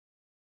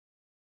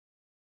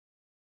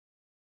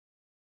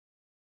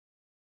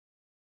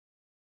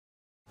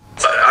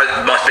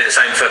be the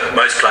same for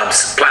most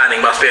clubs.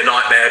 Planning must be a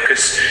nightmare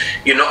because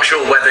you're not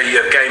sure whether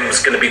your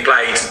game's going to be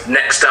played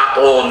next up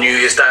or New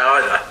Year's Day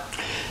either.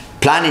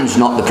 Planning's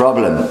not the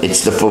problem,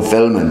 it's the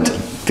fulfilment,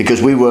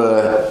 because we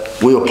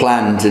were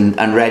planned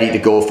and ready to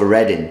go for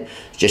Reading,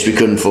 just we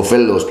couldn't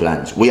fulfill those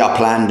plans. We are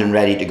planned and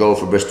ready to go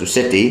for Bristol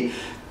City,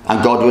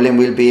 and God willing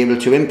we'll be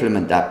able to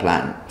implement that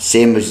plan.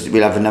 Same as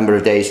we'll have a number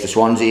of days for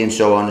Swansea and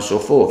so on and so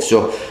forth.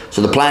 So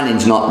the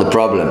planning's not the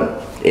problem,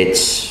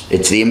 it's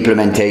the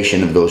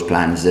implementation of those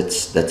plans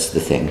that's the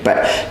thing.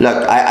 But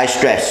look, I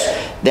stress,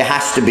 there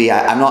has to be,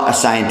 I'm not a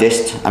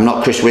scientist, I'm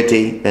not Chris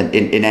Whitty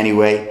in any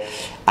way,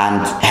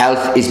 and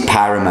health is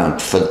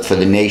paramount for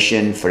the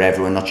nation, for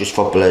everyone, not just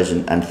footballers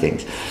and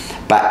things.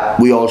 But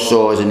we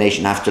also as a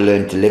nation have to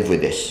learn to live with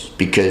this,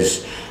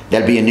 because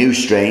there'll be a new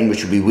strain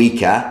which will be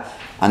weaker,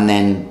 and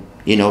then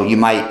you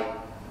might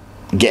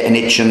get an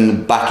itch on the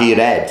back of your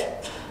head,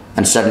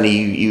 and suddenly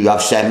you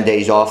have 7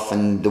 days off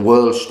and the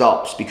world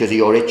stops because of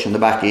your itch on the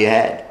back of your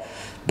head.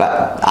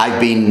 But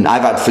I've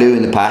had flu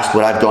in the past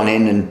where I've gone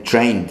in and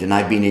trained and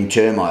I've been in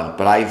turmoil,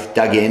 but I've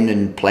dug in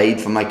and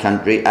played for my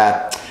country,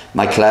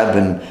 my club,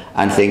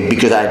 and think,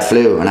 because I had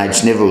flu and I had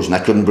snivels and I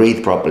couldn't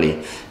breathe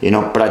properly,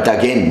 but I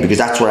dug in because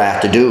that's what I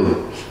had to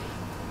do.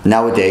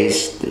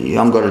 Nowadays you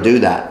haven't got to do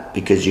that,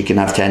 because you can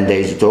have 10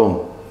 days at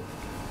home.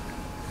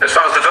 As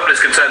far as the football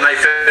is concerned,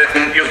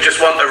 Nathan, you'll just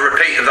want a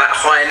repeat of that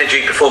high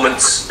energy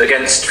performance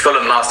against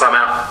Fulham last time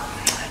out.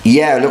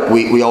 Yeah, look,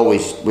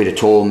 we're at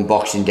home.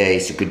 Boxing Day,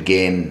 it's a good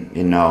game.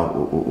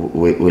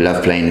 We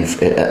love playing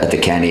at the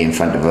Kenny in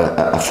front of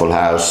a full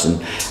house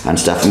and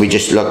stuff. And we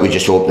just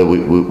hope that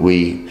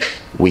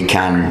we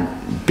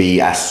can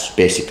be us,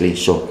 basically.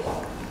 So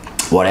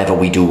whatever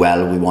we do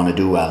well, we want to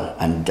do well.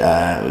 And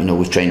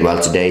we've trained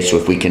well today. So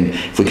if we can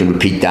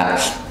repeat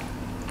that,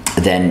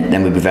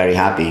 then we'll be very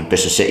happy.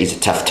 Bristol City is a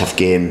tough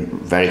game.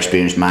 Very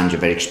experienced manager,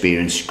 very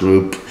experienced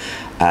group.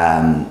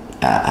 And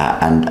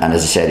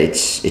as I said,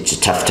 it's a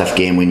tough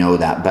game, we know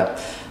that,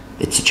 but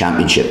it's a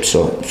championship,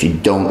 so if you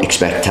don't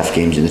expect tough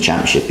games in the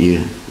championship,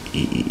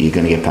 you're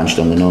going to get punched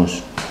on the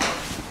nose.